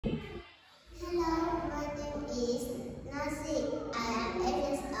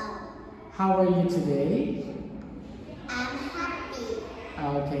How are you today? I'm happy.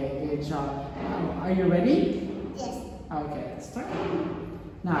 Okay, good job. Are you ready? Yes. Okay, let's start.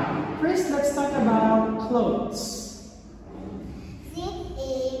 Now, first let's talk about clothes. This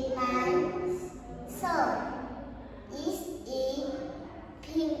is my shirt. It is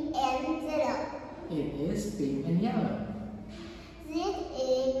pink and yellow. It is pink and yellow. This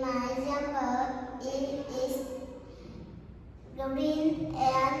is my jumper. It is green and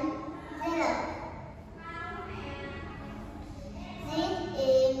yellow. This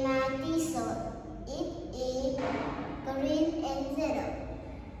is my t-shirt. It is green and yellow.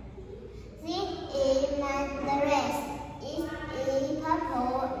 This is my dress. It is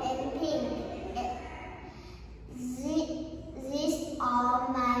purple and pink. These are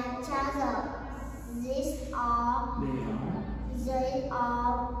my trousers. They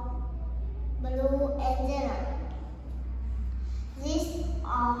are blue and yellow. These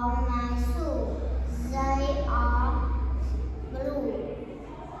are my shoes. They are blue.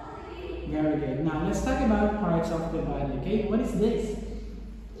 Very good. Now let's talk about parts of the body. Okay, what is this?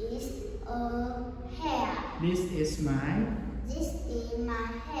 It's a hair. This is my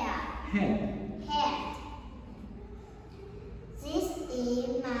hair. head. Head. This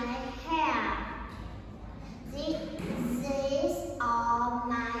is my hair. These are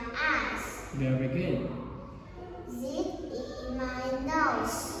my eyes. Very good. This is my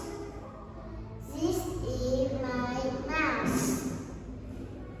nose. This is my mouth.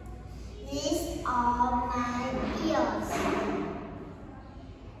 These are my ears.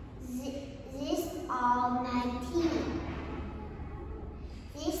 These are my teeth.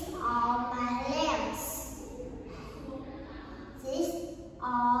 These are my legs. These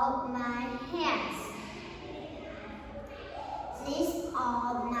are my hands. These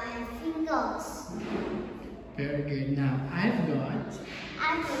are my fingers. Very good. Now I've got 9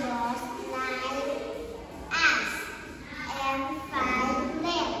 arms and 5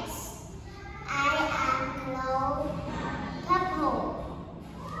 legs. I am clothed purple.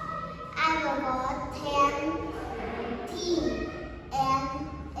 I've got 10 teeth and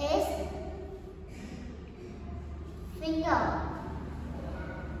 8 fingers.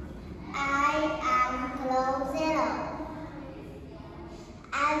 I am clothed yellow.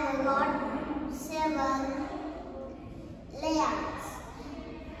 I've got 7 legs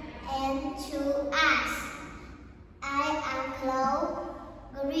and 2 eyes. I am clothed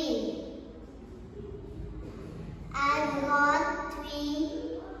green. I've got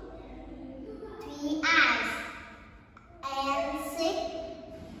 3 eyes and 6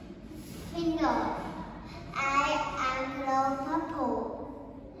 fingers. I am clothed purple.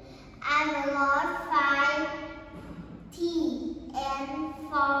 I've got 5 teeth and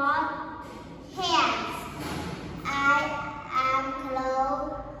 4 hands. I am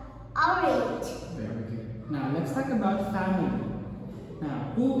clothed orange. very good. Now let's talk about family.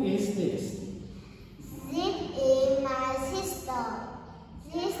 Now, who is this? This is my sister.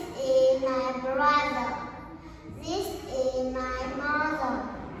 This is my brother. This is my mother.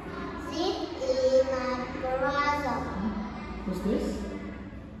 This is my brother. Who's this?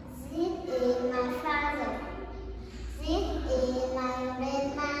 This is my father. This is my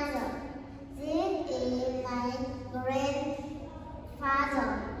grandmother. This is my grandfather.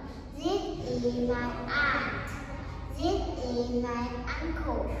 This is my aunt. This is my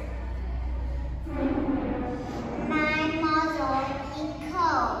uncle. My mother is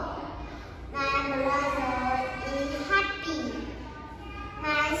cold. My brother is happy.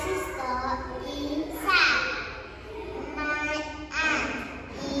 My sister is sad. My aunt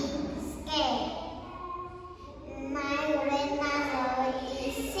is scared. My grandmother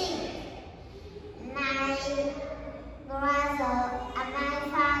is sick. My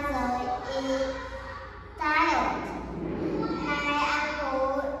father is tired. My uncle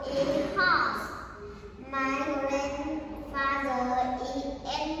is hoarse. My grandfather is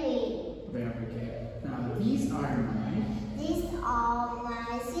angry. Very good. Now these are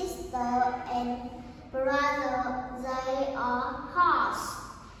my sister and brother. They are hoarse.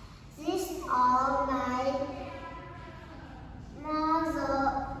 These are my mother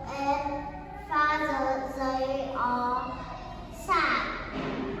and father. They are sad.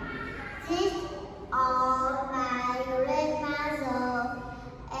 These are my grandmother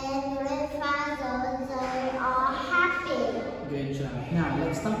and grandfather. They are happy. good job. Now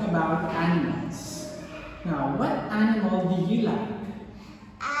let's talk about animals. Now, what animal do you like?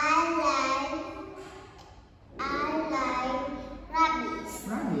 I like rabbits.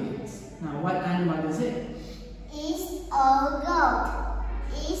 Rabbits. Now, what animal is it? It's a goat.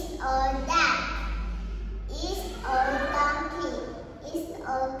 It's a duck. It's a donkey. It's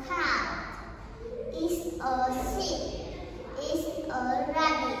a cow.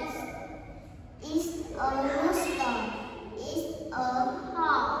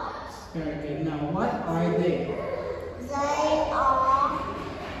 Very good. Now, what are they? They are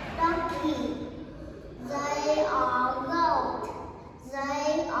donkey. They are goat.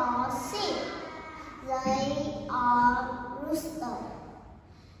 They are sheep. They are rooster.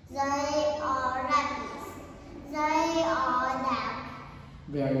 They are rabbits. They are duck.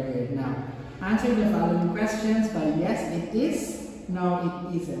 Very good. Now, answer the following questions by yes, it is. No,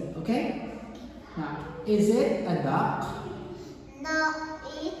 it isn't. Okay? Now, is it a duck? No,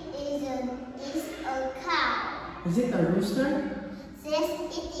 it isn't. It's a cow. Is it a rooster?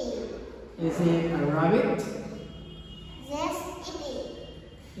 Yes, it is. Is it a rabbit? Yes, it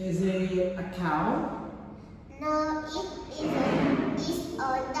is. Is it a cow? No, it isn't. It's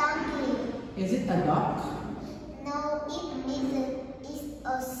a donkey. Is it a duck? No, it isn't. It's a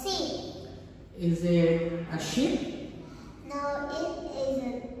sheep. Is it a sheep? No, it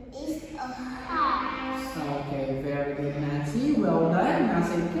isn't. It's a horse. Okay, very good, Nancy. Well done. Now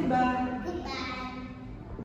say goodbye.